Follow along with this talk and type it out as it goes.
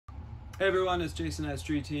Hey everyone, it's Jason at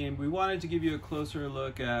Street Team. We wanted to give you a closer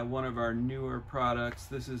look at one of our newer products.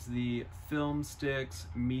 This is the Filmsticks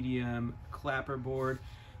Medium Clapperboard.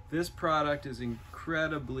 This product is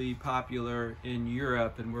incredibly popular in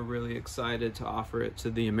Europe and we're really excited to offer it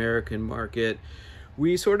to the American market.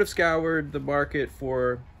 We sort of scoured the market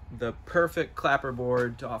for the perfect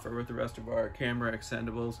clapperboard to offer with the rest of our camera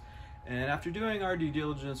expendables. And after doing our due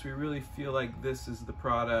diligence, we really feel like this is the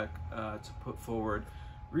product to put forward.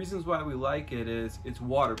 Reasons why we like it is it's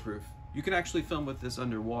waterproof. You can actually film with this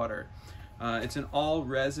underwater. It's an all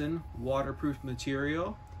resin waterproof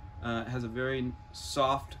material. It has a very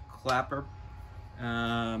soft clapper.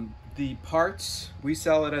 The parts, we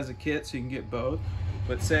sell it as a kit so you can get both,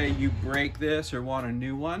 but say you break this or want a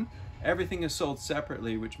new one, everything is sold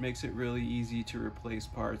separately, which makes it really easy to replace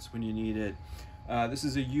parts when you need it. This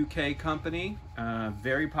is a UK company,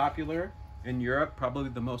 very popular in Europe, probably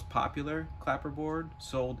the most popular clapperboard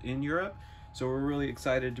sold in Europe. So we're really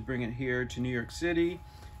excited to bring it here to New York City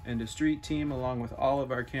and to Street Team along with all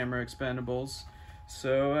of our camera expendables.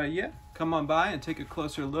 So yeah, come on by and take a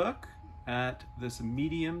closer look at this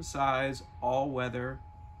medium size all-weather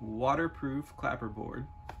waterproof clapperboard.